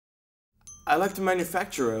I like to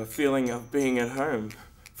manufacture a feeling of being at home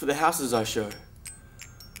for the houses I show.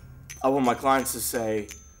 I want my clients to say,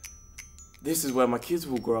 this is where my kids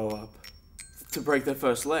will grow up, to break their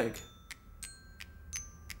first leg.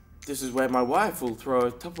 This is where my wife will throw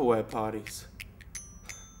Tupperware parties.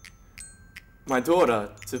 My daughter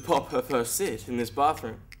to pop her first sit in this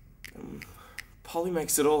bathroom. Polly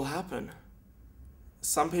makes it all happen.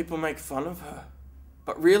 Some people make fun of her,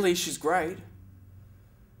 but really she's great.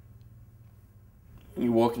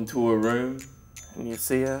 You walk into a room and you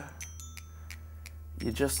see her,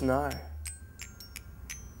 you just know.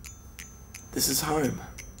 This is home.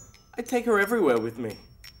 I take her everywhere with me,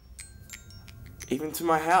 even to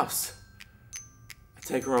my house. I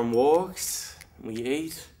take her on walks, and we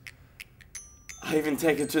eat. I even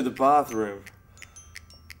take her to the bathroom.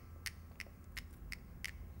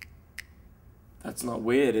 That's not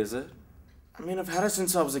weird, is it? I mean, I've had her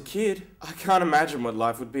since I was a kid. I can't imagine what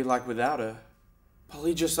life would be like without her.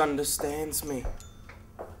 Polly just understands me.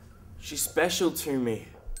 She's special to me.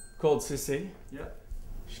 Called Sissy. Yep.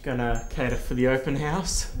 She's gonna cater for the open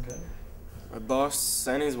house. Okay. My boss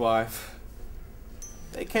and his wife,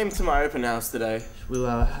 they came to my open house today. We'll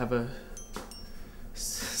have a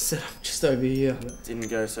set up just over here. Didn't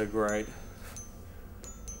go so great.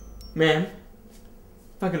 Ma'am,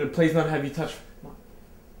 if I could please not have you touch...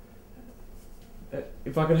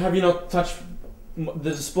 If I could have you not touch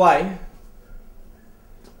the display.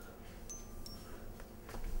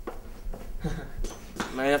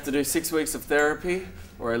 I may have to do 6 weeks of therapy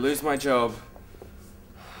or I lose my job.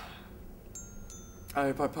 I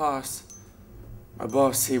hope I pass. My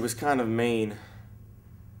boss, he was kind of mean.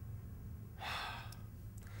 I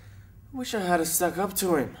wish I had stuck up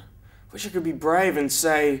to him. Wish I could be brave and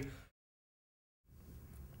say,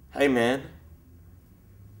 hey man,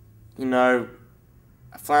 you know,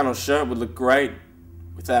 a flannel shirt would look great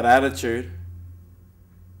with that attitude.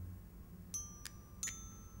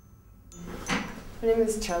 My name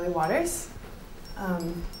is Charlie Waters.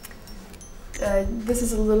 This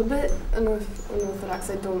is a little bit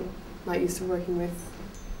unorthodox. Not used to working with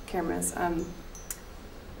cameras.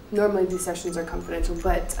 Normally these sessions are confidential,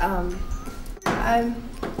 but I'm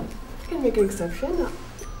gonna make an exception.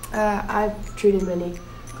 I've treated many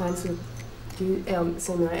clients with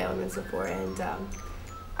similar ailments before, and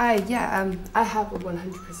I have a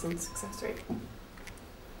 100% success rate.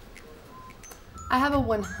 I have a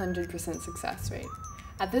 100% success rate.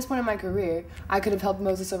 At this point in my career, I could have helped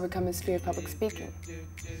Moses overcome his fear of public speaking.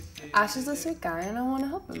 Ash is a sweet guy and I want to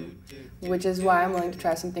help him, which is why I'm willing to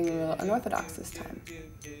try something real unorthodox this time.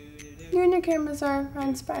 You and your cameras are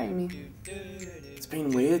inspiring me. It's been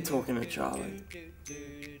weird talking to Charlie.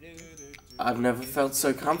 I've never felt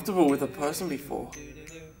so comfortable with a person before.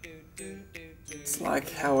 It's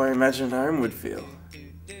like how I imagined home would feel.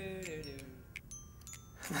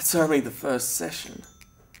 That's only the first session.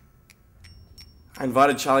 I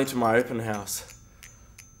invited Charlie to my open house.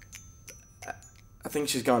 I think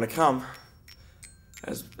she's going to come.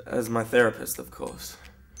 As my therapist, of course.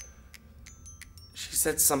 She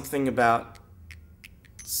said something about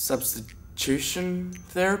substitution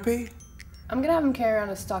therapy? I'm gonna have him carry around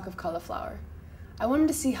a stalk of cauliflower. I want him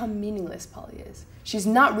to see how meaningless Polly is. She's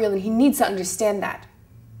not real and he needs to understand that.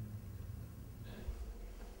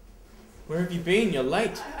 Where have you been? You're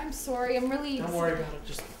late. I'm sorry, I'm really... Don't worry about it,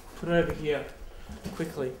 just put it over here,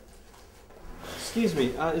 quickly. Excuse me,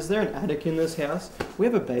 is there an attic in this house? We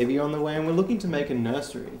have a baby on the way and we're looking to make a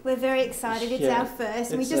nursery. We're very excited, it's our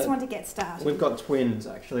first, and we just want to get started. We've got twins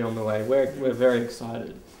actually on the way, we're very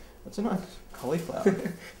excited. That's a nice cauliflower.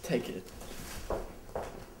 Take it.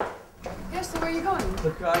 Yeah, so where are you going?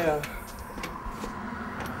 Look, the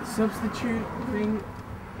substitute thing,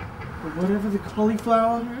 whatever, the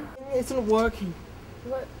cauliflower, isn't working.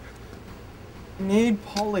 What? Need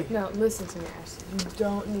Polly. No, listen to me, Ashley. You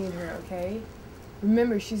don't need her, okay?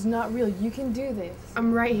 Remember, she's not real. You can do this.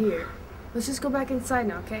 I'm right here. Let's just go back inside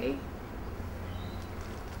now, okay?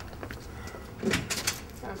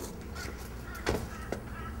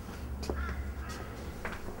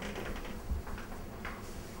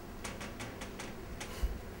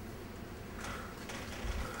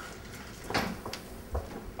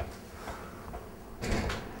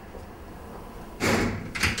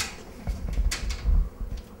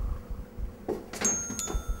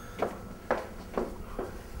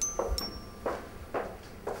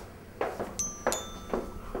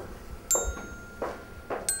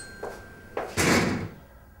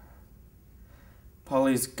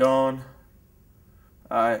 Polly's gone.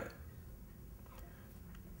 I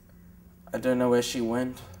don't know where she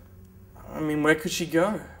went. I mean, where could she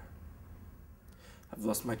go? I've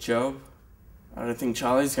lost my job. I don't think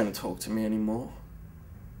Charlie's gonna talk to me anymore.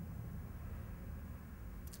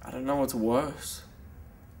 I don't know what's worse.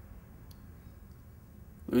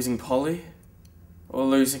 Losing Polly or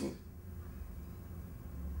losing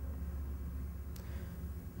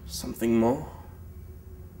something more.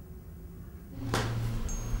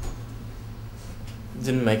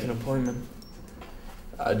 Didn't make an appointment.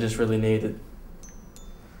 I just really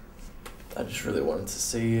wanted to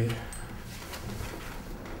see you.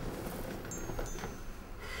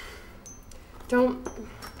 Don't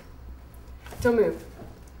move.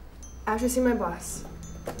 I have to see my boss,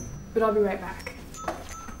 but I'll be right back.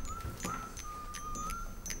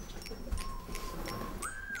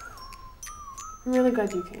 I'm really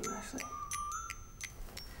glad you came, Ashley.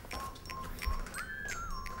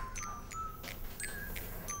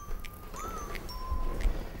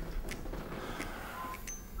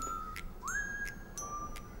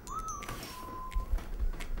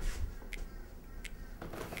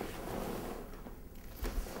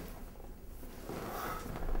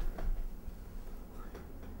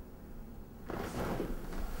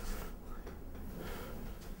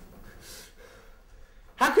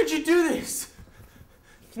 How could you do this?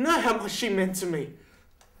 You know how much she meant to me.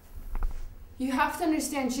 You have to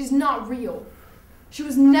understand, she's not real. She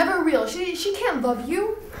was never real. She can't love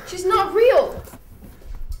you. She's not real.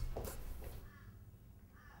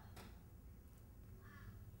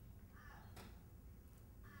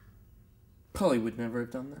 Polly would never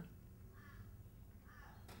have done that.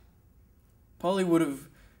 Polly would have...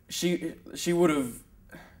 She would have...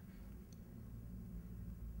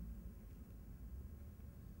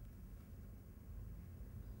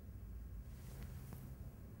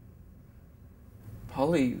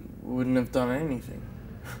 Polly wouldn't have done anything.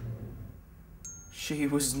 She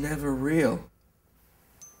was never real.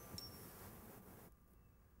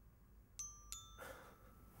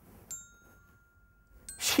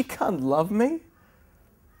 She can't love me?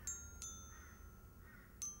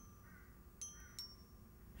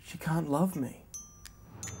 She can't love me.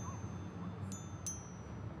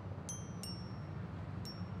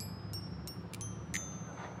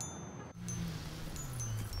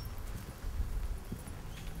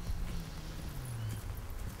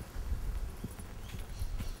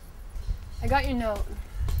 I got your note.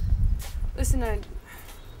 Listen, I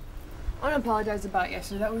want to apologize about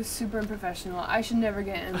yesterday. That was super unprofessional. I should never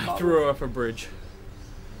get involved. I threw her off a bridge.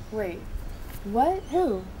 Wait, what?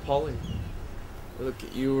 Who? Polly. Look,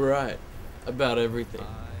 you were right about everything.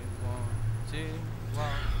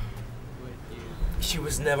 She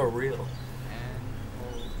was never real.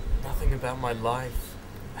 Nothing about my life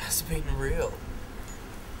has been real.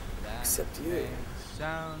 Except you.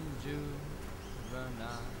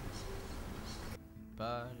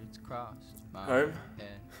 But it's crossed my Home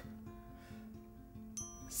head.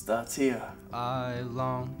 starts here. I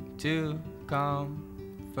long to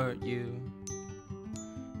comfort you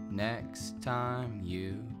next time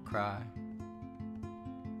you cry.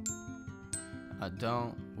 I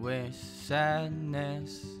don't wish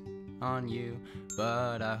sadness on you,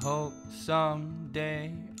 but I hope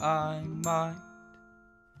someday I might.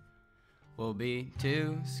 We'll be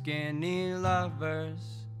two skinny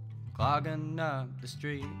lovers clogging up the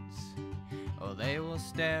streets. Oh, they will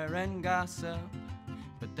stare and gossip,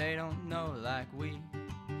 but they don't know like we.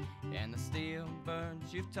 And the steel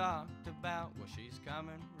birds you've talked about, well, she's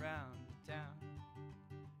coming round to town.